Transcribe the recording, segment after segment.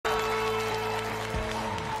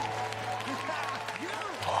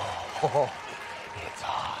Oh, it's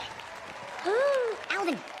hot.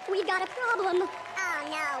 Alvin, we got a problem. Oh,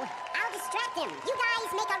 no. I'll distract him. You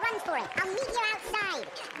guys make a run for it. I'll meet you outside.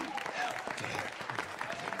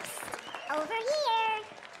 Over here.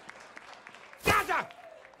 Gaza!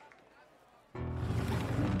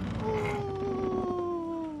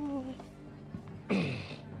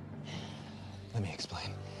 Let me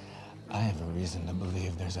explain. I have a reason to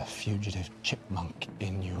believe there's a fugitive chipmunk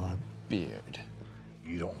in your beard.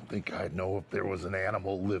 You don't think I'd know if there was an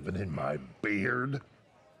animal living in my beard?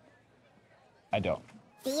 I don't.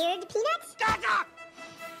 Beard peanuts? Gaza!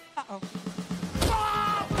 Uh-oh.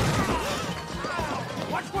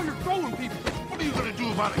 Watch where you're throwing people. What are you gonna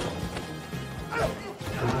do about it?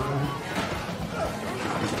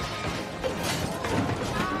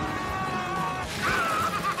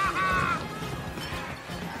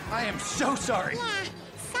 I am so sorry. Yeah,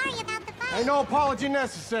 sorry about the fight. Ain't no apology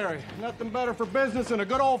necessary. Nothing better for business than a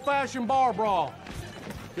good old-fashioned bar brawl.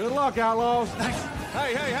 Good luck, outlaws. Thanks.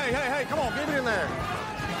 Hey, come on, get in there.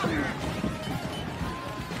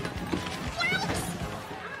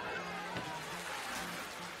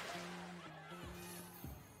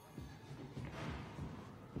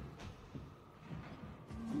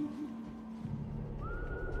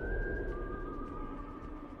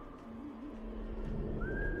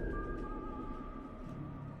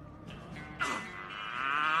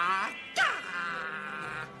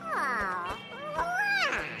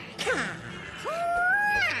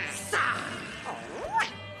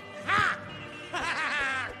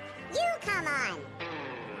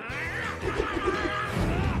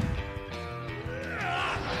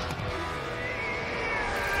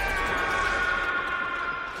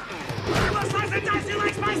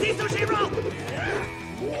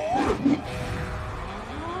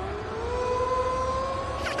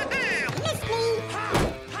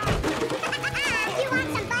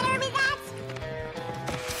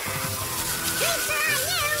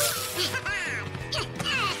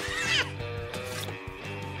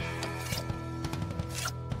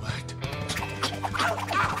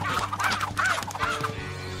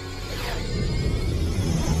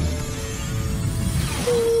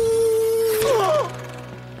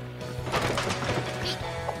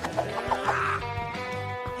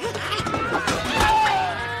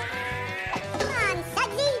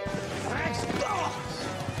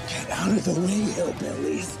 Out of the way,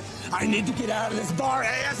 hillbillies. I need to get out of this bar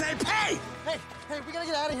ASAP! Hey, we gotta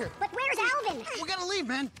get out of here. But where's Alvin? We gotta leave,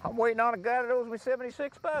 man. I'm waiting on a guy that owes me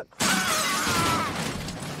 76 bucks.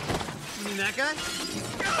 You mean that guy?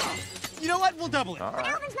 You know what? We'll double it. All But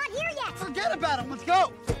right. Alvin's not here yet. Forget about him. Let's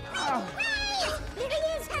go. There he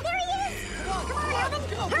is. There he is. Come on, Alvin.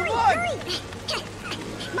 Go, Hurry, come on. hurry.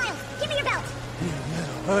 Miles, give me your belt.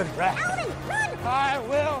 Hood rat. Alvin, run. I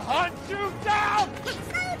will hunt you down!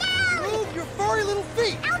 Slow down. Move your furry little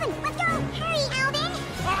feet. Alvin, let's go. Hurry, Alvin.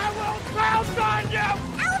 I will pounce on you!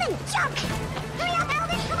 Alvin, jump. Hurry up,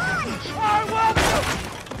 Alvin. Come on. I will...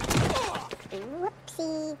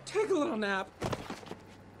 Whoopsie. Take a little nap.